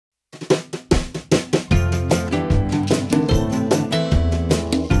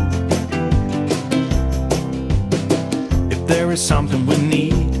there is something we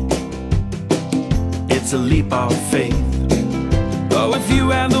need. It's a leap of faith. Oh, if you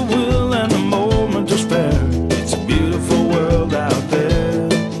have the will and the moment to spare, it's a beautiful world out there.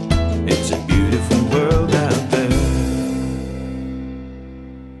 It's a beautiful world out there.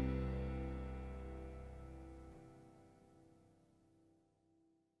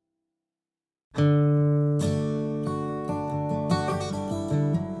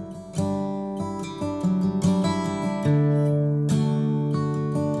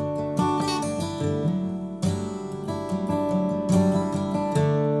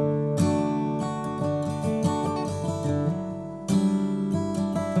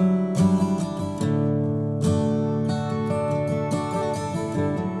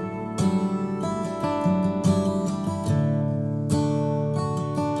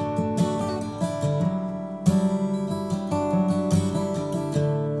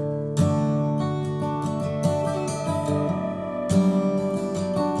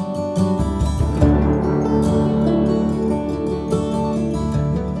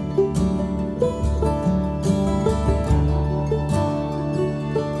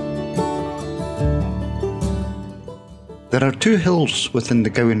 There are two hills within the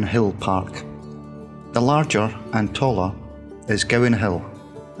Gowan Hill Park. The larger and taller is Gowan Hill,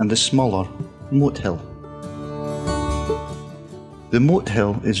 and the smaller, Moat Hill. The Moat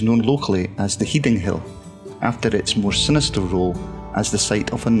Hill is known locally as the Heading Hill, after its more sinister role as the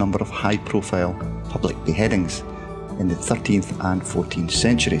site of a number of high-profile public beheadings in the 13th and 14th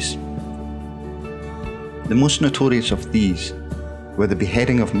centuries. The most notorious of these were the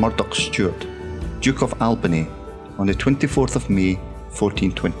beheading of Murdoch Stewart, Duke of Albany, on the 24th of May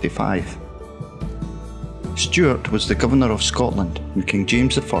 1425. Stewart was the governor of Scotland when King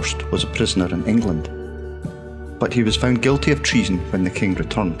James I was a prisoner in England, but he was found guilty of treason when the king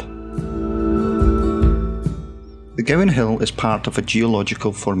returned. The Gowan Hill is part of a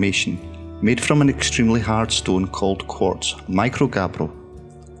geological formation made from an extremely hard stone called quartz microgabbro,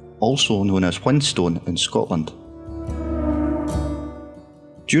 also known as whinstone in Scotland.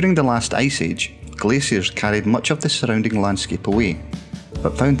 During the last ice age, glaciers carried much of the surrounding landscape away,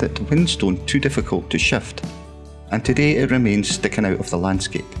 but found that whinstone too difficult to shift, and today it remains sticking out of the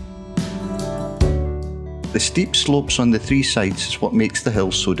landscape. The steep slopes on the three sides is what makes the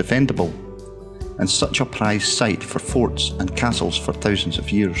hill so defendable, and such a prized site for forts and castles for thousands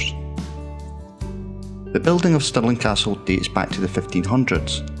of years. The building of Stirling Castle dates back to the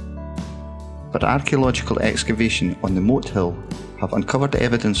 1500s, but archaeological excavation on the Moat Hill have uncovered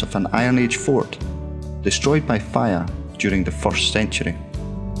evidence of an Iron Age fort destroyed by fire during the 1st century.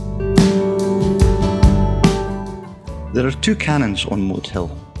 There are two cannons on Moat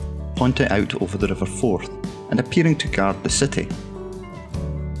Hill, pointing out over the River Forth and appearing to guard the city.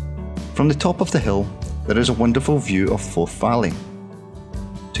 From the top of the hill, there is a wonderful view of Forth Valley.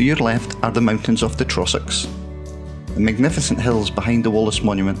 To your left are the mountains of the Trossachs. The magnificent hills behind the Wallace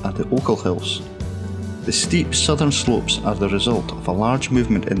monument are the Ochil Hills. The steep southern slopes are the result of a large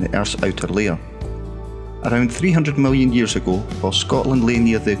movement in the Earth's outer layer. Around 300 million years ago, while Scotland lay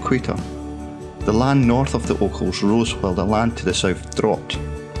near the equator, the land north of the Ochils rose while the land to the south dropped.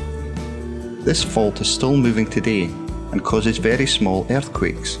 This fault is still moving today and causes very small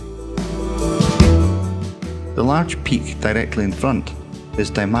earthquakes. The large peak directly in front is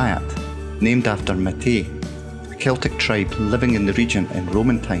Dymayat, named after Mate, a Celtic tribe living in the region in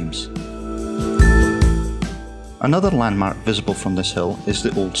Roman times. Another landmark visible from this hill is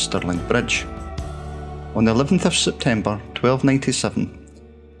the old Stirling Bridge. On the 11th of September 1297,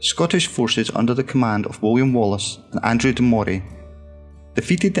 Scottish forces under the command of William Wallace and Andrew de Moray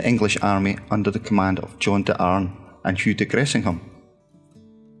defeated the English army under the command of John de Arne and Hugh de Gressingham.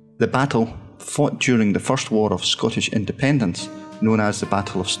 The battle, fought during the First War of Scottish Independence, known as the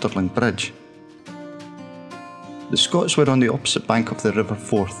Battle of Stirling Bridge. The Scots were on the opposite bank of the River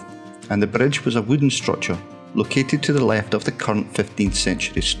Forth, and the bridge was a wooden structure located to the left of the current 15th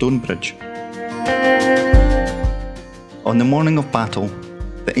century stone bridge. On the morning of battle,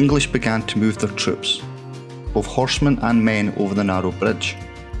 the English began to move their troops, both horsemen and men, over the narrow bridge.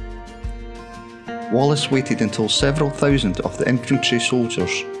 Wallace waited until several thousand of the infantry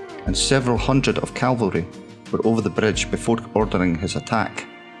soldiers and several hundred of cavalry were over the bridge before ordering his attack.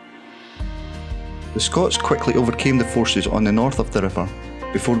 The Scots quickly overcame the forces on the north of the river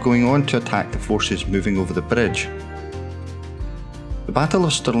before going on to attack the forces moving over the bridge. The Battle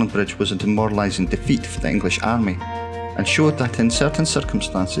of Stirling Bridge was a demoralising defeat for the English army, and showed that in certain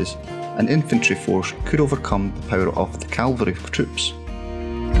circumstances an infantry force could overcome the power of the cavalry troops.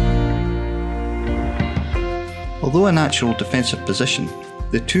 Although a natural defensive position,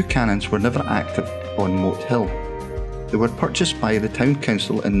 the two cannons were never active on Moat Hill. They were purchased by the town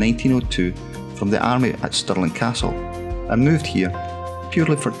council in 1902 from the army at Stirling Castle and moved here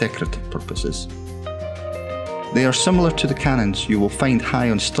purely for decorative purposes. They are similar to the cannons you will find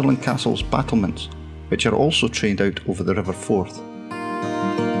high on Stirling Castle's battlements, which are also trained out over the River Forth.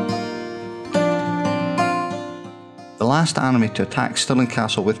 The last army to attack Stirling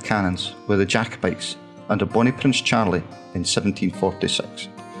Castle with cannons were the Jacobites under Bonnie Prince Charlie in 1746.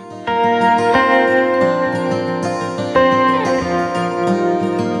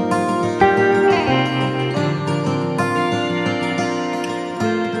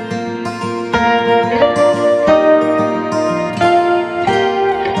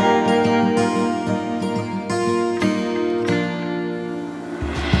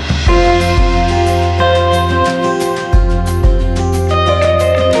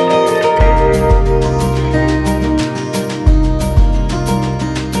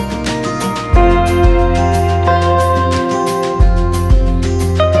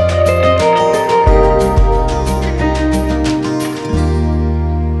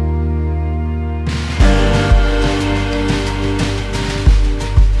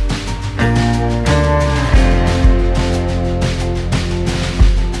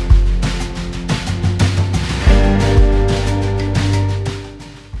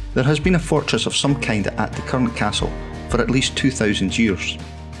 There has been a fortress of some kind at the current castle for at least 2,000 years.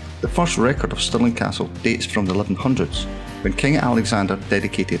 The first record of Stirling Castle dates from the 1100s, when King Alexander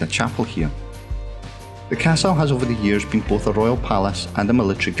dedicated a chapel here. The castle has over the years been both a royal palace and a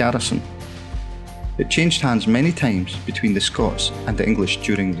military garrison. It changed hands many times between the Scots and the English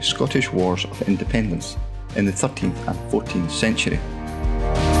during the Scottish Wars of Independence in the 13th and 14th century.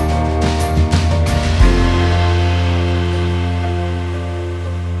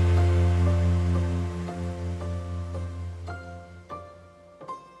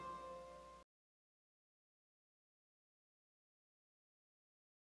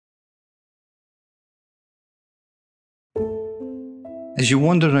 As you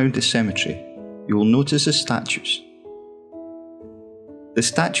wander around the cemetery, you will notice the statues. The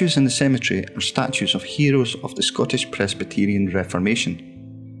statues in the cemetery are statues of heroes of the Scottish Presbyterian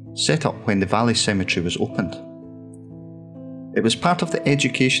Reformation, set up when the Valley Cemetery was opened. It was part of the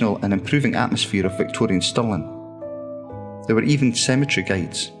educational and improving atmosphere of Victorian Stirling. There were even cemetery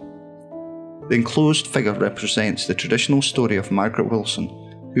guides. The enclosed figure represents the traditional story of Margaret Wilson,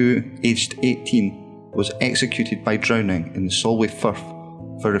 who, aged 18, was executed by drowning in the Solway Firth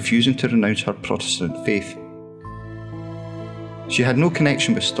for refusing to renounce her Protestant faith. She had no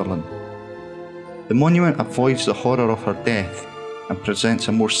connection with Stirling. The monument avoids the horror of her death and presents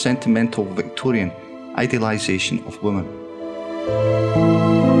a more sentimental Victorian idealisation of women.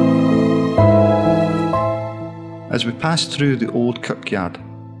 As we pass through the old kirkyard,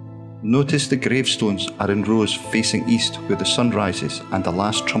 notice the gravestones are in rows facing east where the sun rises and the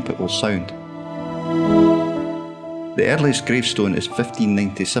last trumpet will sound. The earliest gravestone is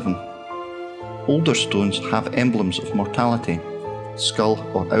 1597. Older stones have emblems of mortality, skull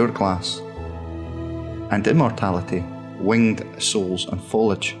or hourglass, and immortality, winged souls and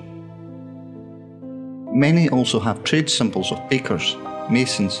foliage. Many also have trade symbols of bakers,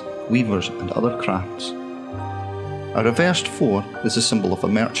 masons, weavers and other crafts. A reversed 4 is a symbol of a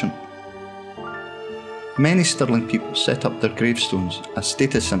merchant. Many Stirling people set up their gravestones as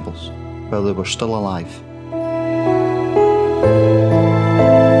status symbols while they were still alive.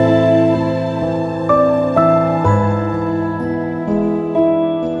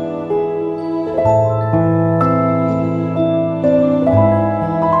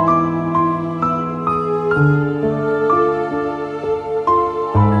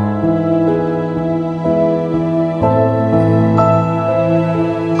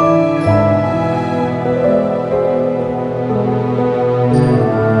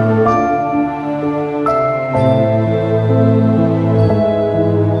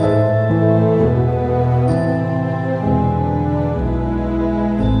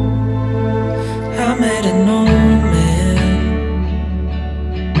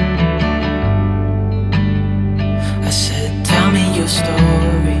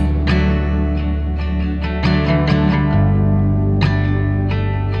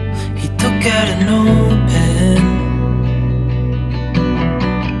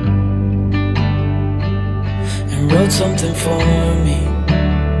 Something for me.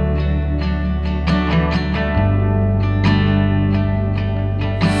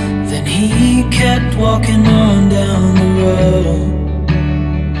 Then he kept walking on down the road,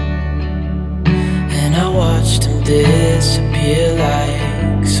 and I watched him disappear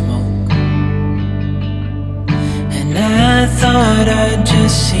like smoke. And I thought I'd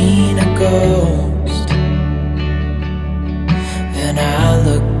just seen a ghost,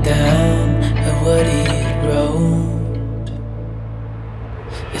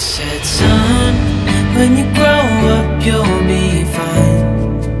 You said, son, when you grow up you'll be fine.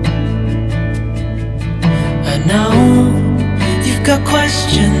 I know you've got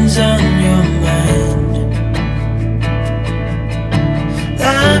questions on your mind.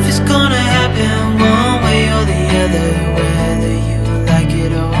 Life is gonna happen one way or the other, whether you like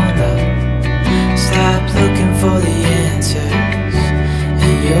it or not. Stop looking for the answers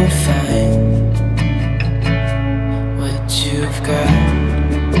and you'll find what you've got.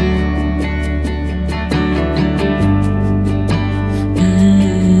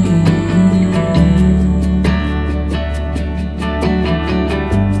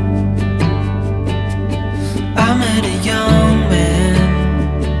 I met a young man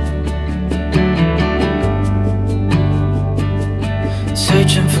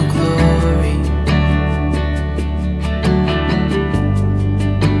searching for glory.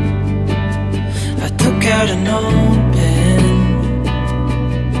 I took out an old pen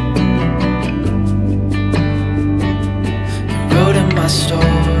and wrote in my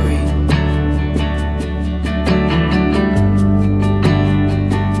story.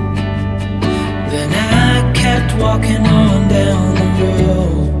 Then I kept walking on down the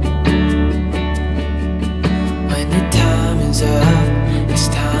road. When the time is up, it's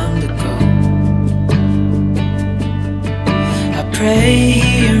time to go. I pray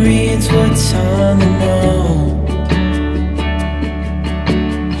he reads what's on the note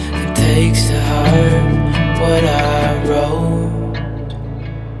and takes to heart what I wrote.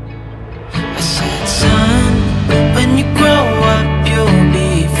 I said, son, when you grow up you'll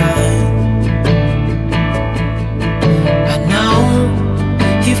be fine. I know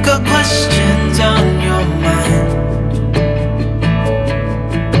you've got questions on your mind.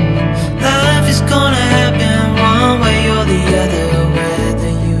 Life is gonna happen one way or the other,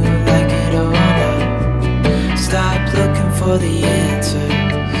 whether you like it or not. Stop looking for the answer